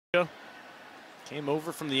Came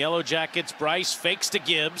over from the Yellow Jackets. Bryce fakes to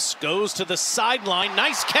Gibbs, goes to the sideline.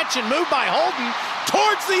 Nice catch and move by Holden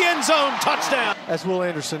towards the end zone. Touchdown. As Will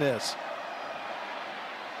Anderson is.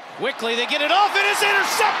 Quickly they get it off. It is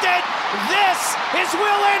intercepted. This is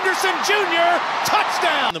Will Anderson Jr.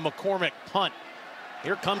 Touchdown. The McCormick punt.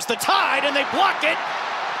 Here comes the Tide and they block it.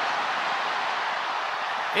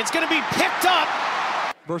 It's going to be picked up.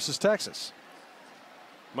 Versus Texas.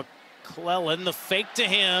 McClellan, the fake to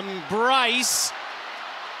him. Bryce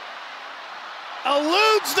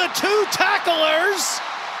eludes the two tacklers.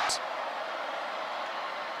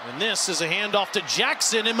 And this is a handoff to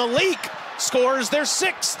Jackson, and Malik scores their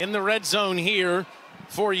sixth in the red zone here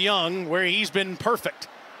for Young, where he's been perfect.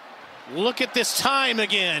 Look at this time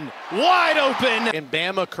again, wide open. And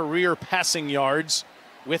Bama career passing yards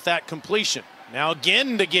with that completion. Now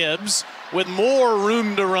again to Gibbs with more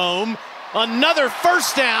room to roam. Another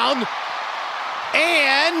first down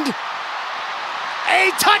and a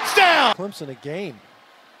touchdown. Clemson a game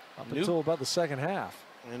up until about the second half.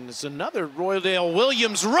 And it's another Roydale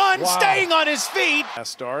Williams run, staying on his feet.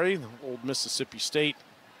 Astari, the old Mississippi State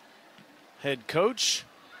head coach,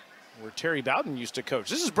 where Terry Bowden used to coach.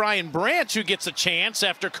 This is Brian Branch who gets a chance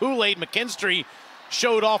after Kool-Aid McKinstry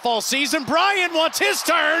showed off all season. Brian wants his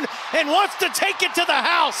turn and wants to take it to the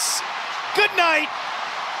house. Good night.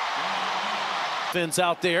 Fins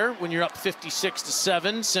out there when you're up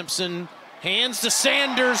 56-7. Simpson hands to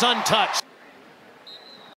Sanders untouched.